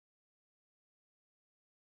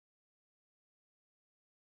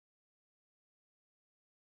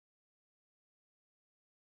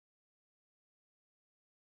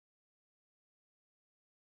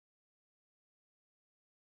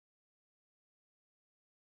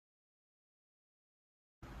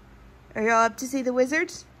Are y'all up to see the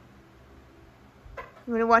wizards?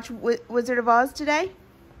 You want to watch Wizard of Oz today?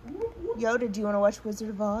 Yoda, do you want to watch Wizard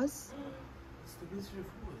of Oz? It's the Wizard of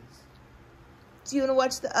Oz. Do you want to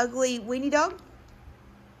watch the ugly weenie dog?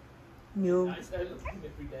 No. I look at him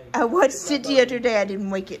every day. I watched it the other day. I didn't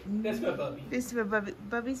wake it. That's my Bubby. This is my Bubby.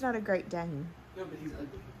 Bubby's not a great Dane. No, but he's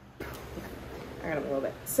ugly. I got him a little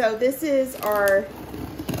bit. So this is our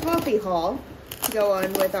coffee haul to go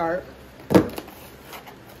on with our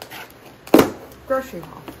grocery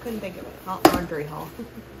haul. Couldn't think of it. Laundry haul.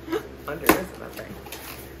 Laundry is my friend.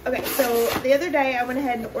 Okay, so the other day I went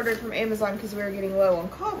ahead and ordered from Amazon because we were getting low on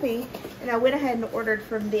coffee, and I went ahead and ordered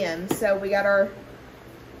from them. So we got our.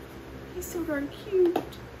 He's so darn cute.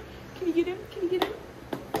 Can you get him? Can you get him?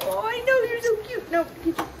 Oh, I know you're so cute. No,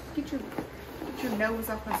 get your nose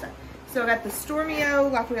off my side. So I got the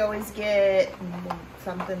Stormio, like we always get.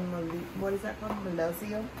 Something. What is that called?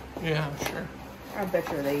 Melozio? Yeah, sure. I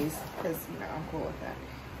butcher these because I'm cool with that.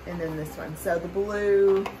 And then this one. So the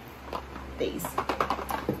blue. These.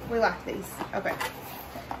 We like these. Okay.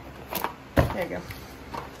 There you go.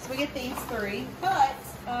 So we get these 3, but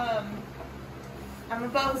I'm a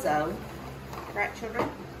bozo. Right, children?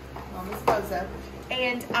 Mama's a bozo.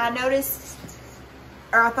 And I noticed,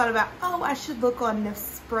 or I thought about, oh, I should look on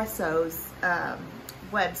Nespresso's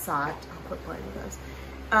website. I'll quit playing with those.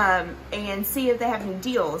 And see if they have any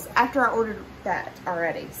deals after I ordered that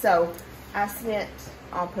already. So I spent,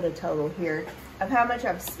 I'll put a total here of how much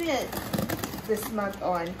I've spent this month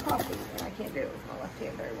on coffee. And I can't do it with my left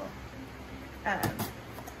hand very well.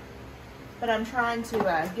 But I'm trying to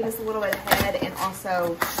get us a little bit ahead and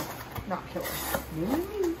also not kill us.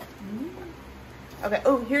 Okay,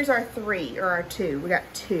 oh, here's our 3 or our 2. We got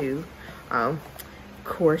 2. Of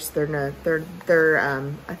course, they're not, they're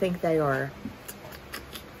I think they are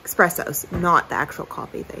espressos, not the actual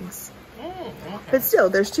coffee things. Oh, okay. But still,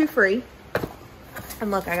 there's 2 free. And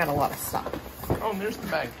look, I got a lot of stuff. Oh, there's the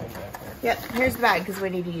bag thing back there. Yep, here's the bag because we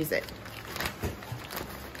need to use it.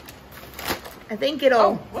 I think it'll...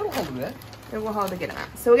 Oh, it'll hold that. It will hold a good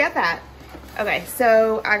amount. So we got that. Okay,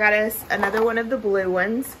 so I got us another one of the blue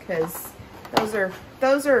ones because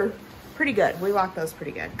those are pretty good. We like those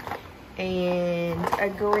pretty good. And a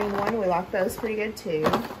green one. We like those pretty good too.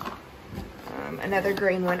 Another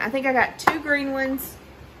green one. I think I got 2 green ones,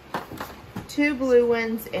 2 blue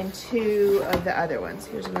ones, and 2 of the other ones.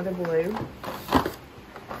 Here's another blue.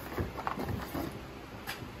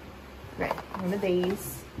 Okay, one of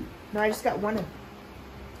these. No, I just got one of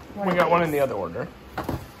We got one in the other order.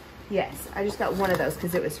 Yes, I just got one of those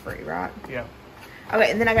because it was free, right? Yeah. Okay,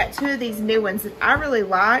 and then I got 2 of these new ones that I really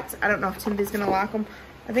liked. I don't know if Timothy's going to like them.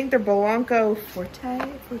 I think they're Blanco Forte.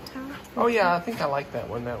 Oh, yeah, I think I like that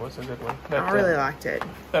one. That was a good one. That, I really liked it.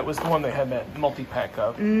 That was the one they had that multi-pack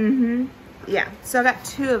of. Mm-hmm. Yeah, so I got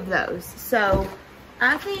 2 of those. So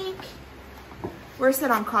I think we're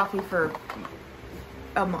set on coffee for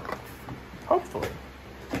a month. Hopefully.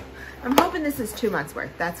 I'm hoping this is 2 months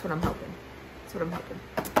worth. That's what I'm hoping. That's what I'm hoping.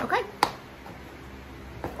 Okay.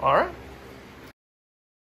 All right.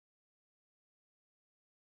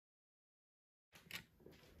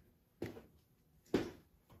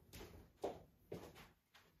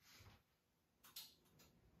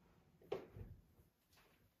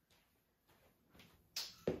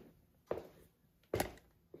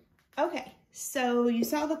 Okay, so you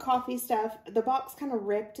saw the coffee stuff. The box kind of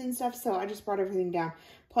ripped and stuff, so I just brought everything down.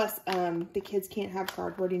 Plus, the kids can't have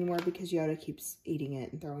cardboard anymore because Yoda keeps eating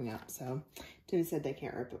it and throwing up. So, Tim said they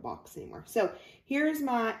can't rip a box anymore. So, here's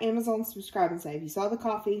my Amazon subscribe and save. You saw the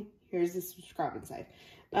coffee. Here's the subscribe and save.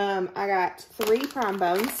 I got 3 prime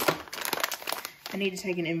bones. I need to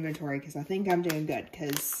take an inventory because I think I'm doing good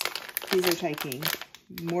because these are taking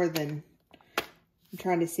more than... I'm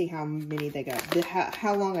trying to see how many they got,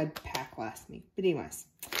 how long a pack lasts me. But anyways,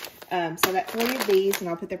 so I got 3 of these, and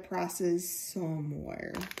I'll put their prices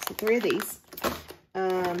somewhere. So 3 of these, 2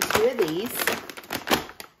 of these,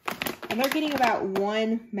 and they're getting about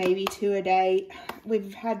 1, maybe 2 a day.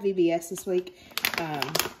 We've had VBS this week.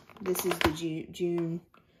 This is the June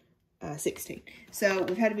 16th. So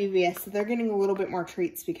we've had a VBS, so they're getting a little bit more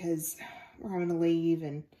treats because we're having to leave,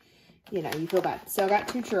 and you know, you feel bad. So I got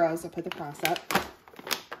 2 churros. I'll put the price up.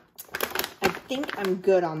 I think I'm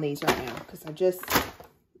good on these right now because I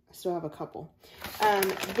still have a couple.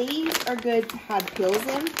 These are good to have peels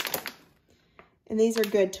in, and these are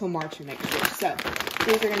good till March of next year. So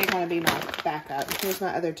these are going to kind of be my backup. Here's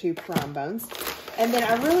my other 2 prime bones. And then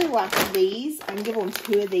I really like these. I can give them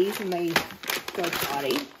 2 of these and they go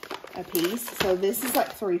potty a piece. So this is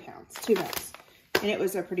like 3 pounds, 2 pounds. And it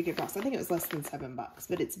was a pretty good price. I think it was less than $7,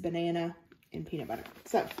 but it's banana and peanut butter.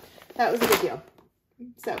 So that was a good deal.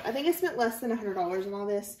 So I think I spent less than $100 on all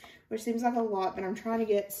this, which seems like a lot, but I'm trying to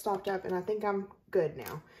get stocked up and I think I'm good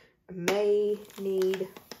now. I may need,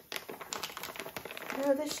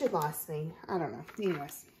 no, this should last me. I don't know.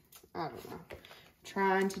 Anyways, I don't know.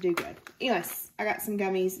 Trying to do good. Anyways, I got some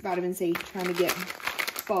gummies, vitamin C, trying to get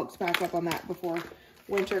bulked back up on that before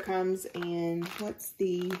winter comes. And what's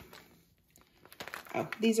the, oh,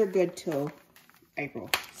 these are good till April,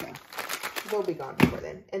 so they'll be gone before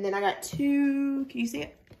then. And then I got two, can you see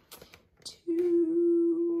it?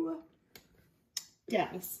 Two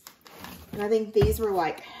gummies. And I think these were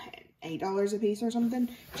like $8 a piece or something,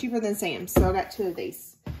 cheaper than Sam's. So I got two of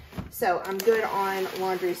these. So I'm good on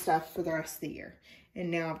laundry stuff for the rest of the year. And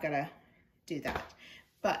now I've got to do that.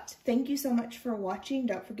 But thank you so much for watching.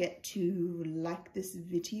 Don't forget to like this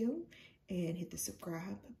video and hit the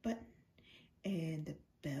subscribe button and the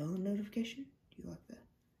bell notification. Do you like the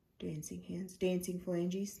dancing hands, dancing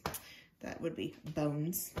phalanges? That would be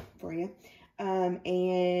bones for you.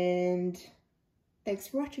 And thanks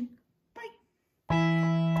for watching.